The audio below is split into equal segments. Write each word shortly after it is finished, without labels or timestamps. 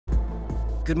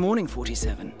Good morning,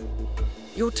 47.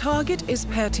 Your target is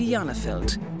Perty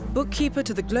Janefeld, bookkeeper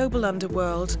to the global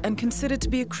underworld and considered to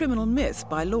be a criminal myth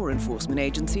by law enforcement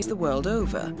agencies the world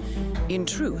over. In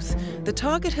truth, the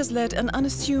target has led an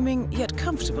unassuming yet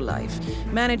comfortable life,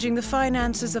 managing the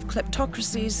finances of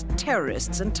kleptocracies,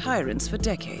 terrorists and tyrants for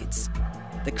decades.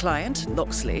 The client,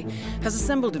 Loxley, has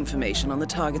assembled information on the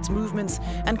target's movements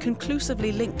and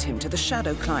conclusively linked him to the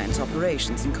shadow client's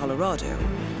operations in Colorado.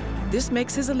 This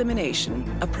makes his elimination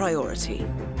a priority.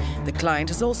 The client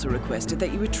has also requested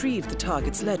that you retrieve the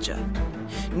target's ledger.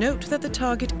 Note that the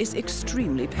target is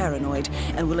extremely paranoid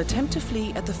and will attempt to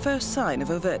flee at the first sign of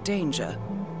overt danger.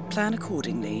 Plan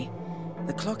accordingly.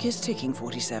 The clock is ticking,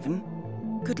 47.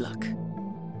 Good luck.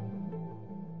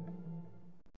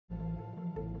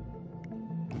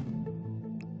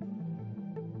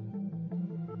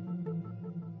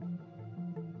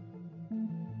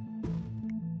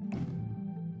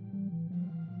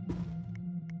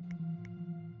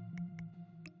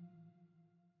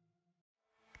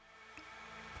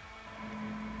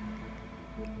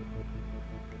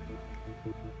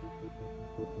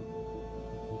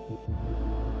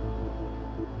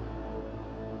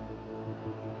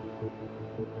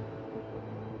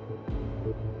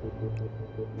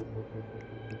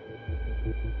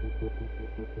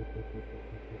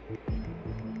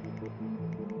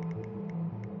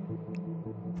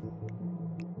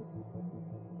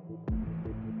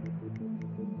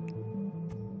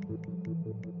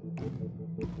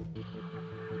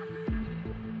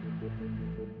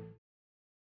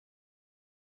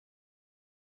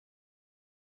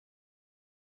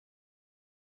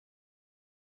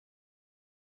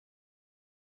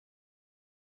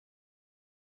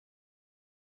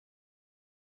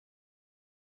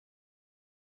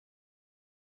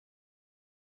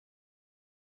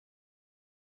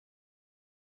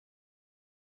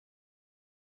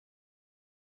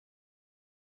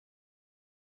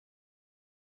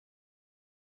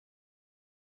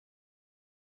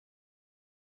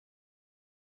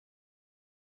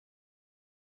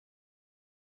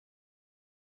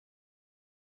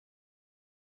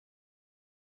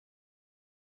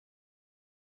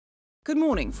 Good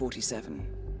morning, 47.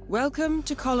 Welcome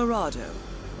to Colorado.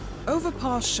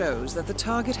 Overpass shows that the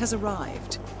target has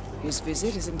arrived. His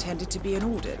visit is intended to be an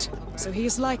audit, so he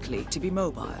is likely to be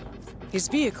mobile. His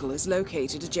vehicle is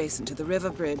located adjacent to the river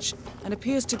bridge and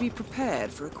appears to be prepared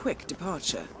for a quick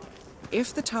departure.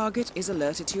 If the target is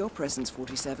alerted to your presence,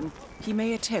 47, he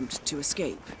may attempt to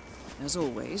escape. As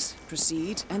always,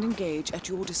 proceed and engage at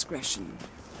your discretion.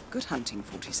 Good hunting,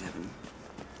 47.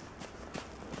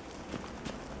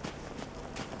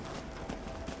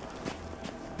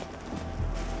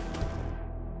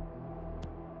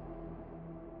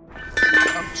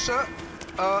 Sir,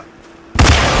 We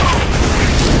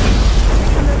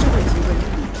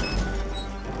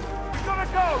gotta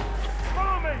go!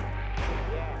 Follow me!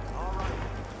 Yeah, all right.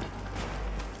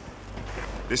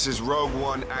 This is Rogue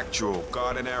One Actual.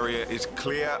 Garden area is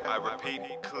clear. I repeat,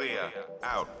 clear.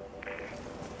 Out.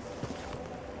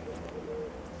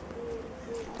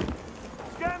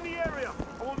 Scan the area!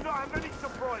 I will not have any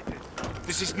surprises!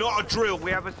 This is not a drill. We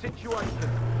have a situation.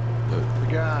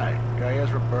 The guy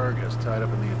Ezra Berg has tied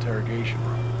up in the interrogation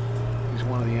room. He's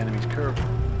one of the enemy's crew.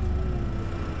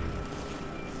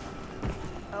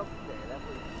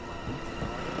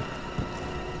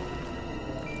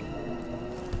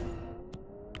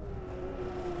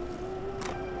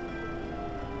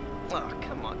 Oh,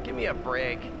 come on, give me a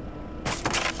break.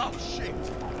 Oh, shit.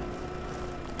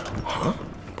 Huh?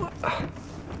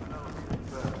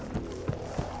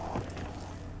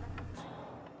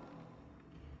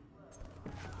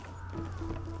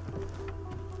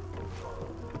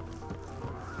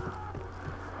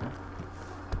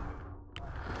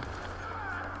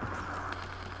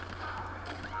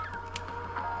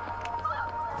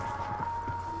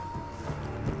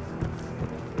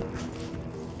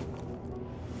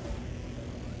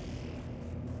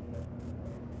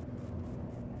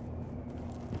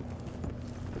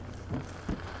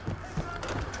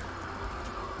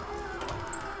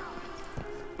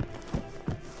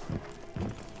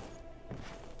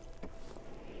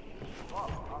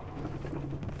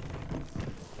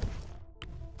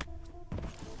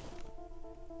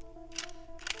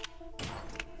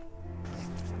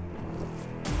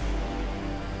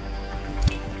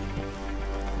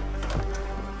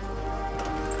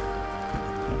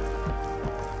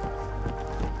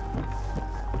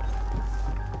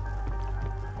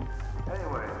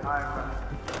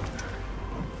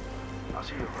 I'll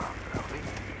see you around, Alfie.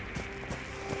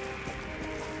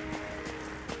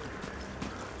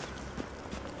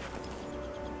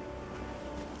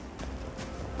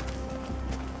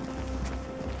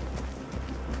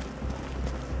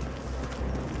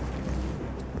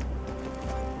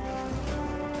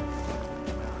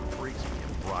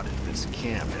 fraud at this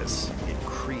camp has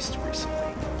increased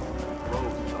recently.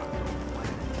 Rogue